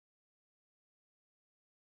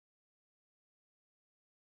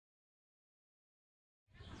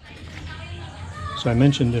So I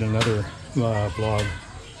mentioned in another vlog,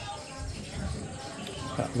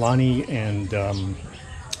 Lonnie and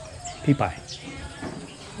Peepie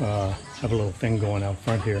have a little thing going out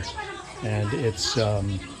front here, and it's they're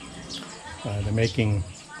making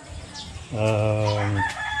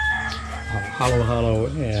halo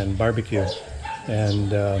and barbecue,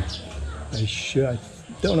 and I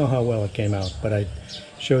don't know how well it came out, but I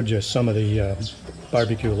showed you some of the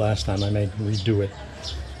barbecue last time. I may redo it,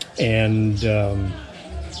 and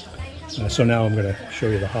so now I'm going to show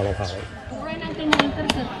you the halo.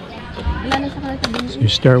 So you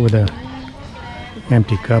start with a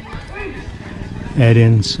empty cup, add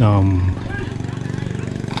in some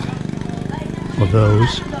of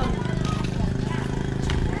those.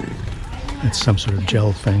 It's some sort of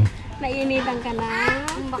gel thing. And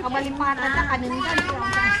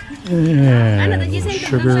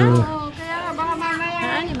sugar.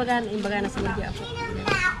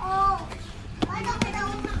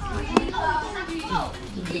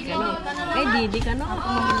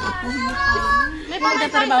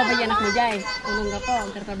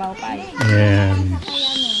 And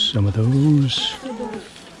some of those.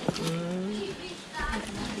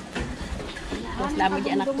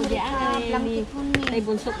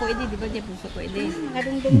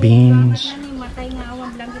 Beans.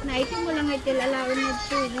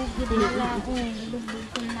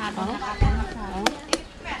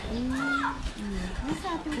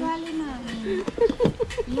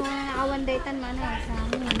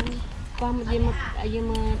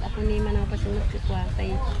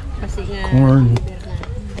 Corn.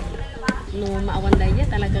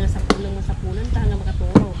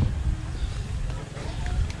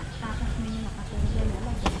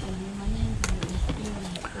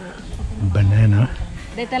 Banana.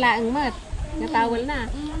 Day talaang mat. Natawal na.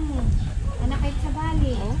 Anak kahit sa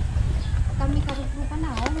bali. Kami karupro pa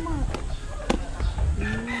na.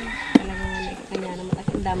 Talagang kanya naman at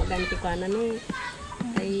ang dama ganito ka na no.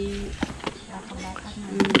 Ay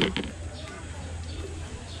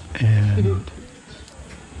And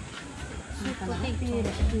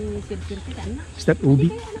is that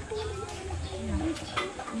ubi?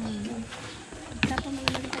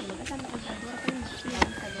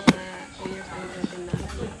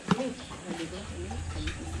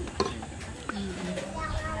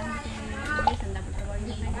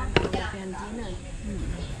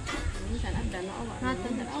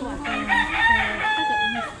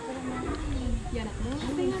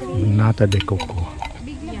 Nata de coco.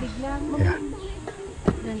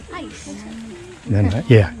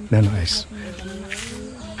 Yeah. Then ice.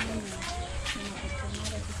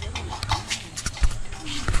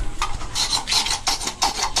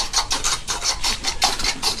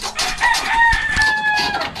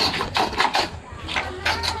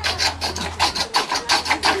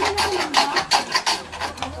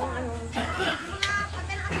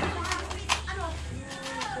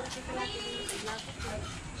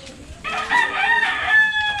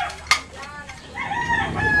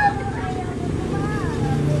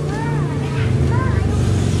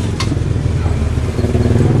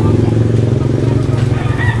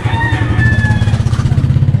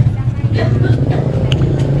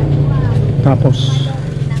 Tapos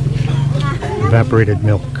evaporated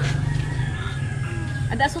milk.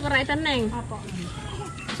 ada sukar na itan neng. Apo.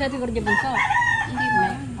 Siya tigor di bunso. Hindi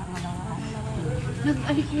ba?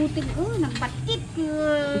 Nag-alikutin nagbatit,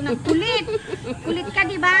 nagkulit. Kulit ka,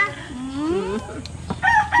 di ba?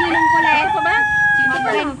 Sinong kulit? Ako ba?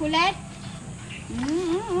 Sinong kulit?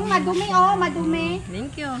 Madumi, madumi.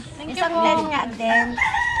 Thank you. Isang din nga din.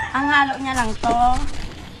 Ang halo niya lang to.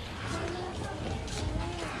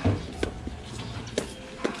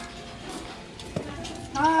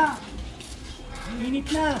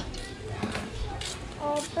 Init na.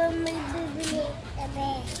 Opo, may bibili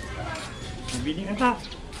kami. Bibili ka ta.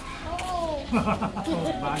 Oo.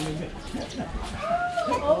 Paano ba?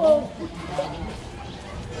 Oo.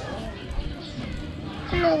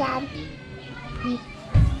 Ano yan?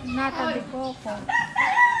 Nata de coco.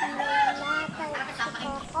 Nata de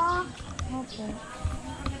coco. Opo.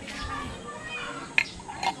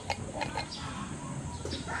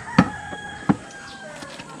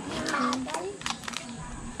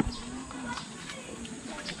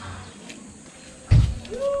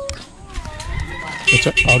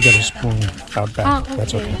 I'll get a spoon out back. Okay.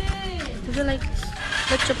 That's okay. Would you like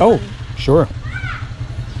ketchup? Oh, sure.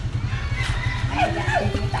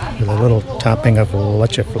 With a little topping of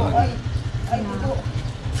leche flan.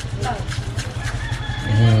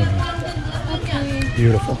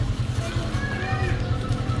 Beautiful.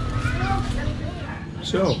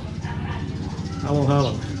 So,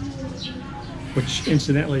 halo. which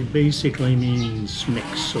incidentally basically means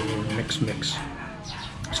mix or mix.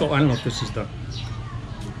 So I don't know if this is the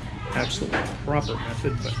absolute proper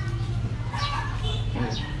method, but I'm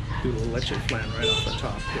going to do a little leche flan right off the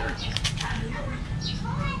top here.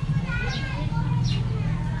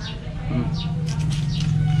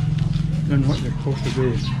 And what you're supposed to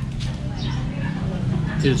do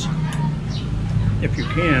is, if you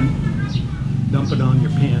can, dump it on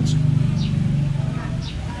your pans.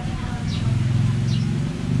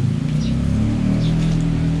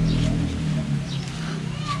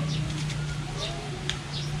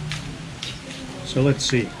 So let's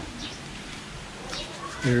see.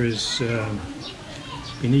 There is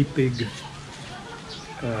pinipig.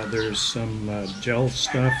 There's some gel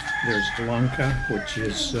stuff. There's blanca, which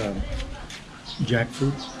is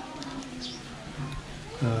jackfruit.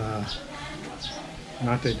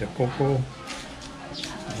 Nate de coco.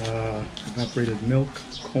 Evaporated milk,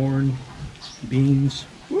 corn, beans.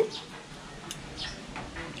 Whoop.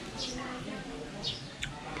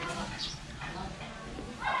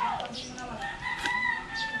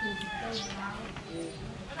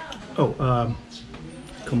 Oh,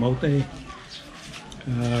 camote.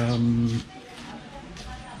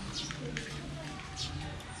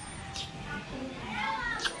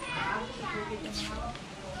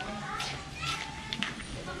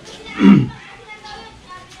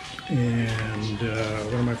 And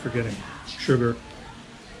what am I forgetting? Sugar.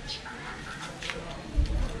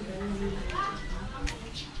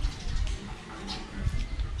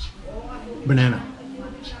 Banana.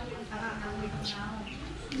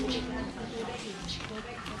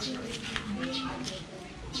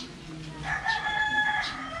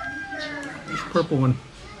 This purple one,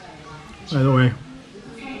 by the way,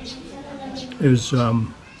 is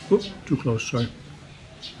whoops, too close, sorry.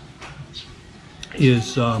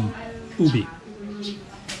 Is ubi,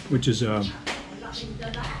 which is a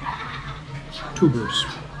tuberous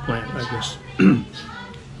plant, I guess,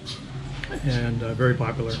 and very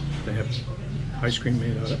popular. They have ice cream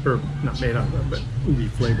made out of, or not made out of, but ubi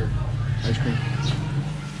flavored ice cream.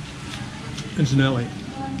 Incidentally,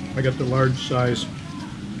 I got the large size,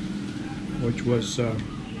 which was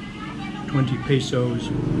 20 pesos.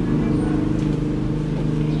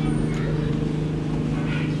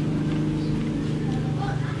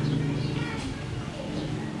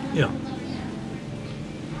 Yeah.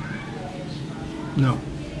 No.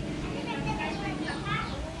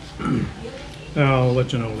 I'll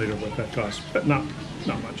let you know later what that costs, but not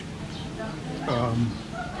much.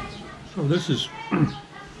 So this is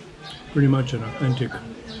pretty much an authentic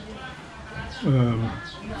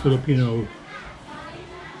Filipino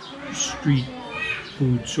street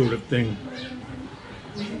food sort of thing.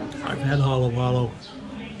 I've had halo-halo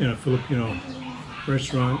in a Filipino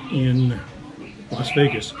restaurant in Las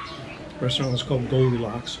Vegas. The restaurant was called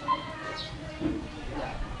Goldilocks.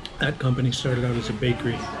 That company started out as a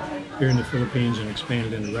bakery here in the Philippines and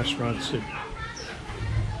expanded into restaurants here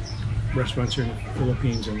in the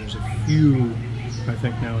Philippines, and there's a few, I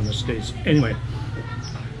think, now in the States. Anyway,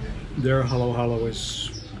 their halo-halo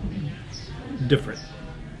is different.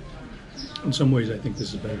 In some ways, I think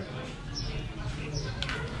this is better.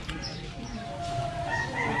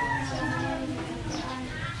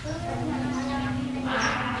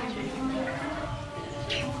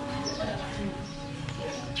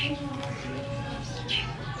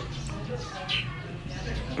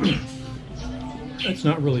 That's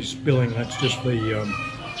not really spilling, that's just the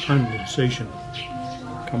condensation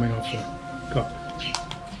coming off the cup.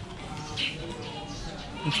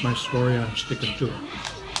 That's my story, I'm sticking to it.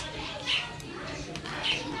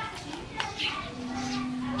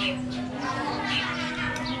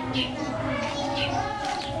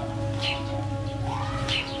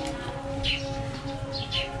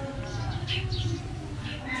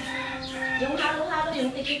 Yung halo-halo,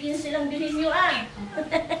 yung tikitin silang bilhin nyo ah.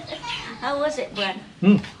 How was it, Brad?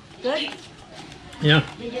 Good? Yeah.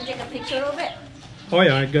 Did you take a picture of it? Oh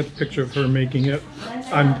yeah, I got a picture of her making it.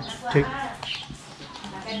 I'm take.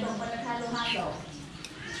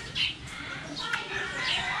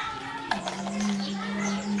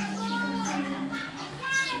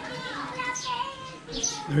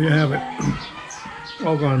 There you have it.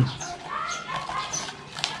 All gone.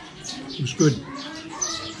 It was good.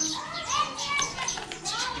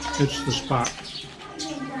 It's the spot.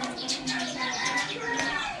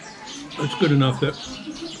 It's good enough that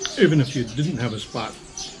even if you didn't have a spot,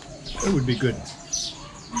 it would be good.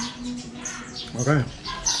 Okay.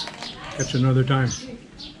 Catch you another time.